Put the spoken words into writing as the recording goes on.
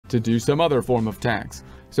to do some other form of tax.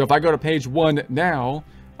 So if I go to page 1 now,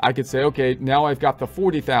 I could say, okay, now I've got the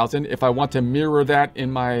 40,000. If I want to mirror that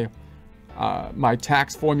in my my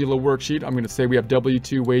tax formula worksheet, I'm going to say we have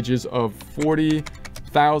W-2 wages of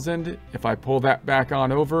 40,000. If I pull that back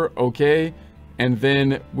on over, okay. And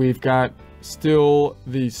then we've got still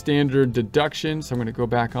the standard deduction. So I'm going to go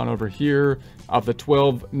back on over here of the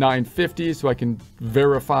 12,950, so I can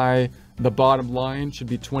verify the bottom line should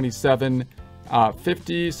be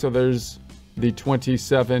 2750. So there's the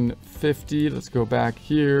 2750. Let's go back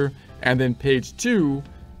here. And then page 2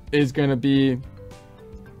 is going to be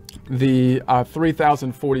the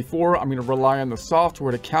 3044. I'm going to rely on the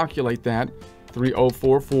software to calculate that,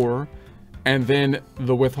 3044. And then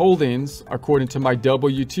the withholdings, according to my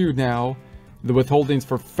W-2 now, the withholdings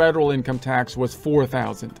for federal income tax was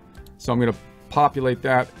 4,000. So I'm going to populate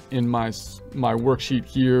that in my worksheet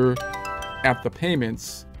here at the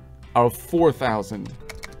payments of 4,000.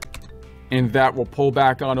 And that will pull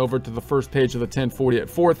back on over to the first page of the 1040 at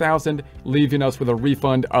 4,000, leaving us with a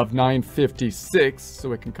refund of 956. So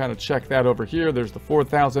we can kind of check that over here. There's the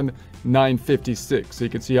 4,956. So you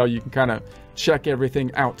can see how you can kind of check everything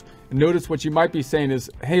out. Notice what you might be saying is,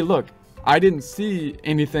 hey, look, I didn't see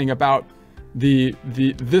anything about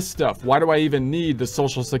this stuff. Why do I even need the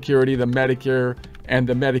Social Security, the Medicare, and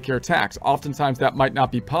the Medicare tax? Oftentimes that might not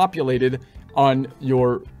be populated on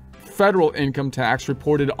your federal income tax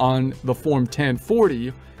reported on the form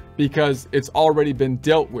 1040 because it's already been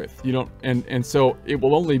dealt with. You don't, and so it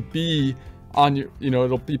will only be on your,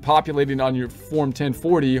 it'll be populating on your form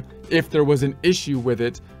 1040 if there was an issue with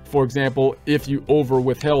it. For example, if you over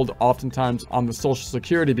withheld oftentimes on the Social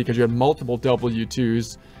Security because you had multiple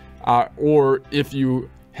W-2s, or if you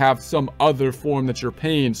have some other form that you're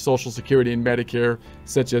paying Social Security and Medicare,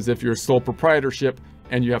 such as if you're a sole proprietorship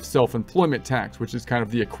and you have self-employment tax, which is kind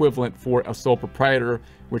of the equivalent for a sole proprietor,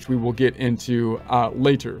 which we will get into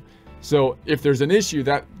later. So if there's an issue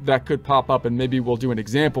that could pop up, and maybe we'll do an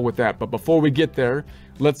example with that. But before we get there,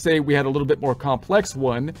 let's say we had a little bit more complex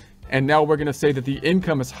one, and now we're gonna say that the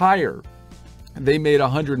income is higher. They made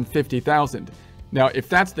 150,000. Now, if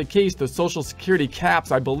that's the case, the Social Security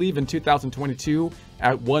caps, I believe in 2022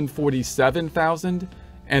 at 147,000,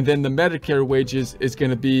 and then the Medicare wages is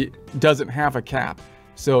gonna be, doesn't have a cap.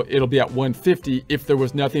 So it'll be at 150 if there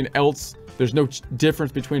was nothing else. There's no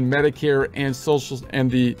difference between Medicare and social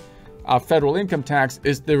and the federal income tax.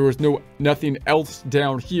 Is there was nothing else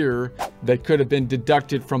down here that could have been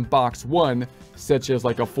deducted from box 1, such as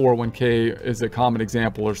like a 401k is a common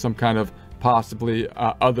example, or some kind of possibly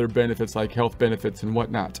other benefits like health benefits and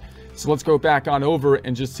whatnot. So let's go back on over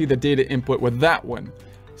and just see the data input with that one.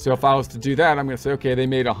 So if I was to do that, I'm going to say, okay, they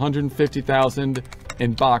made 150,000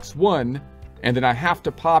 in box 1. And then I have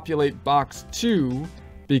to populate box 2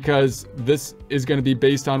 because this is going to be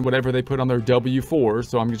based on whatever they put on their W-4.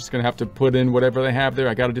 So I'm just going to have to put in whatever they have there.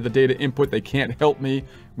 I got to do the data input. They can't help me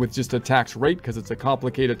with just a tax rate because it's a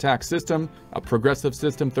complicated tax system, a progressive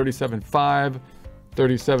system, 37.5,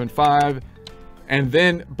 37.5. And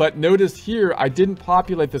then, but notice here, I didn't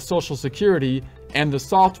populate the Social Security, and the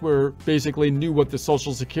software basically knew what the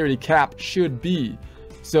Social Security cap should be.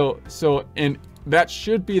 And that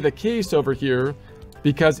should be the case over here,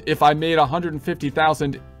 because if I made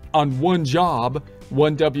 150,000 on one job,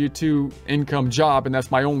 one W-2 income job, and that's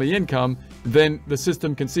my only income, then the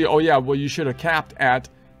system can see, oh yeah, well, you should have capped at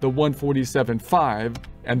the 147.5,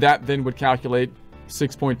 and that then would calculate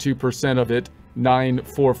 6.2% of it,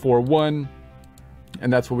 9,441,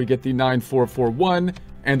 and that's where we get the 9,441.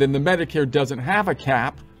 And then the Medicare doesn't have a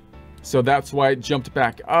cap, so that's why it jumped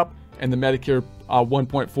back up, and the Medicare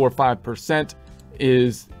 1.45%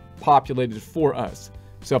 is populated for us.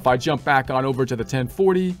 So if I jump back on over to the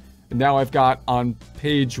 1040, now I've got on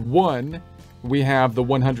page 1, we have the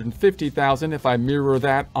 150,000. If I mirror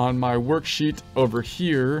that on my worksheet over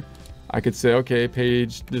here, I could say, okay,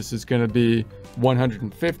 this is going to be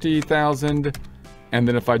 150,000. And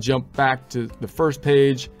then if I jump back to the first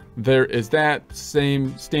page, there is that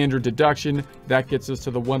same standard deduction. That gets us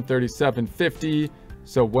to the 137.50.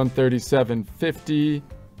 So 137.50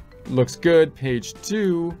 looks good. Page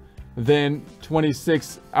 2, then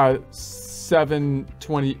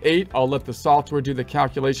 26,728. I'll let the software do the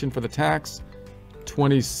calculation for the tax.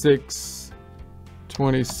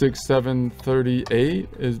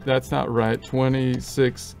 26,738 that's not right.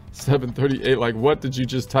 26,738. Like, what did you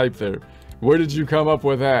just type there? Where did you come up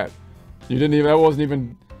with that? You didn't even, that wasn't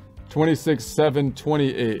even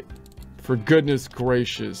 26,728. For goodness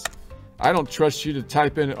gracious. I don't trust you to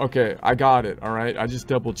type in. Okay, I got it. All right, I just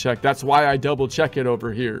double checked. That's why I double check it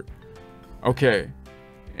over here. Okay,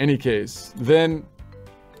 any case, then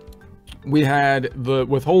we had the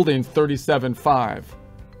withholding 37.5.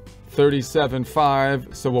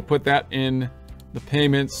 37.5, so we'll put that in the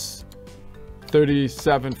payments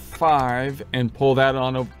 37.5 and pull that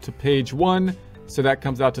on to page 1. So that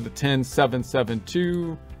comes out to the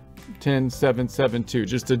 10.772, 10.772.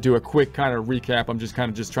 Just to do a quick kind of recap, I'm just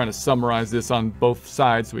trying to summarize this on both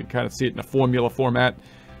sides so we can kind of see it in a formula format.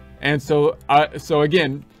 And so so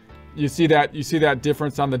again, you see that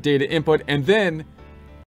difference on the data input, and then